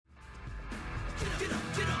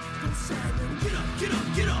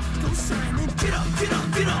Simon, get up, get up,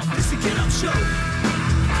 get up. It's the Get Up Show.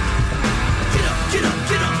 Get up, get up,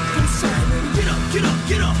 get up. Go Simon, get up, get up,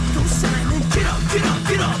 get up. Go Simon, get up, get up,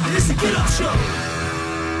 get up. It's the Get Up Show.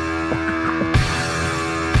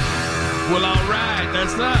 Well, all right,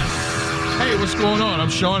 that's us. Hey, what's going on? I'm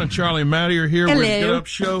Sean and Charlie and Maddie are here. Hello. We're Get Up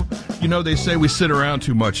Show. You know, they say we sit around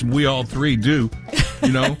too much, and we all three do.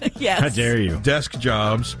 You know? Yes. How dare you? Desk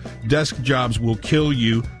jobs will kill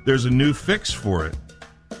you. There's a new fix for it.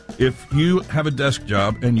 If you have a desk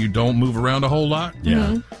job and you don't move around a whole lot,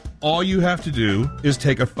 all you have to do is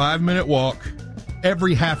take a 5-minute walk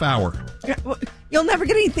every half hour. You'll never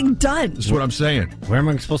get anything done. That's what I'm saying. Where am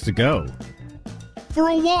I supposed to go? For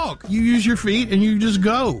a walk. You use your feet and you just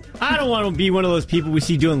go. I don't want to be one of those people we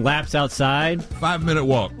see doing laps outside. 5-minute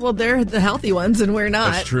walk. Well, they're the healthy ones, and we're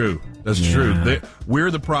not. That's true. That's true. We're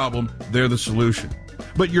the problem. They're the solution.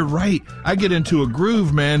 But you're right. I get into a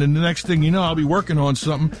groove, man, and the next thing you know, I'll be working on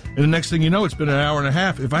something, and the next thing you know, it's been an hour and a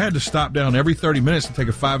half. If I had to stop down every 30 minutes to take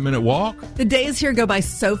a 5-minute walk. The days here go by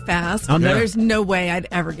so fast. There's no way I'd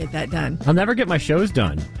ever get that done. I'll never get my shows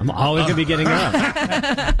done. I'm always going to be getting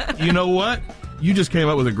up. You know what? You just came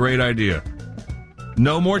up with a great idea.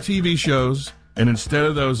 No more TV shows, and instead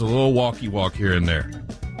of those, a little walkie walk here and there.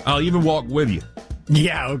 I'll even walk with you.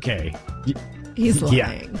 Yeah, okay. He's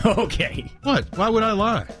lying. Yeah, okay. What? Why would I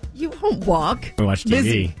lie? You won't walk. We watch TV. Busy.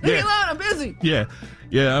 Leave me Yeah. alone. I'm busy.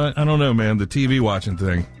 Yeah. I don't know, man. The TV watching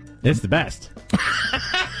thing. It's the best.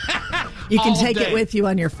 You can All take day. it with you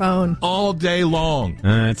on your phone. All day long.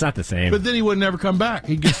 It's not the same. But then he would never come back.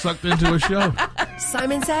 He'd get sucked into a show.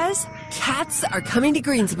 Simon says cats are coming to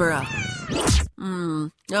Greensboro.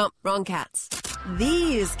 No, wrong cats.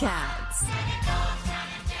 These cats.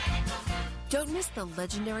 Don't miss the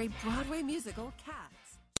legendary Broadway musical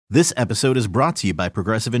Cats. This episode is brought to you by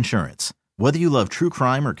Progressive Insurance. Whether you love true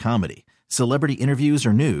crime or comedy, celebrity interviews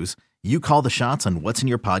or news, you call the shots on what's in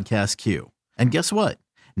your podcast queue. And guess what?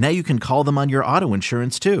 Now you can call them on your auto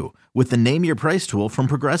insurance too with the Name Your Price tool from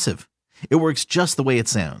Progressive. It works just the way it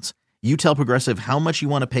sounds. You tell Progressive how much you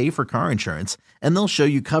want to pay for car insurance, and they'll show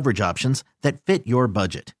you coverage options that fit your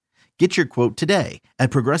budget. Get your quote today at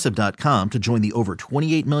Progressive.com to join the over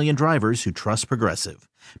 28 million drivers who trust Progressive.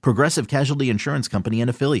 Progressive Casualty Insurance Company and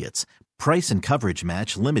Affiliates. Price and coverage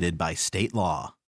match limited by state law.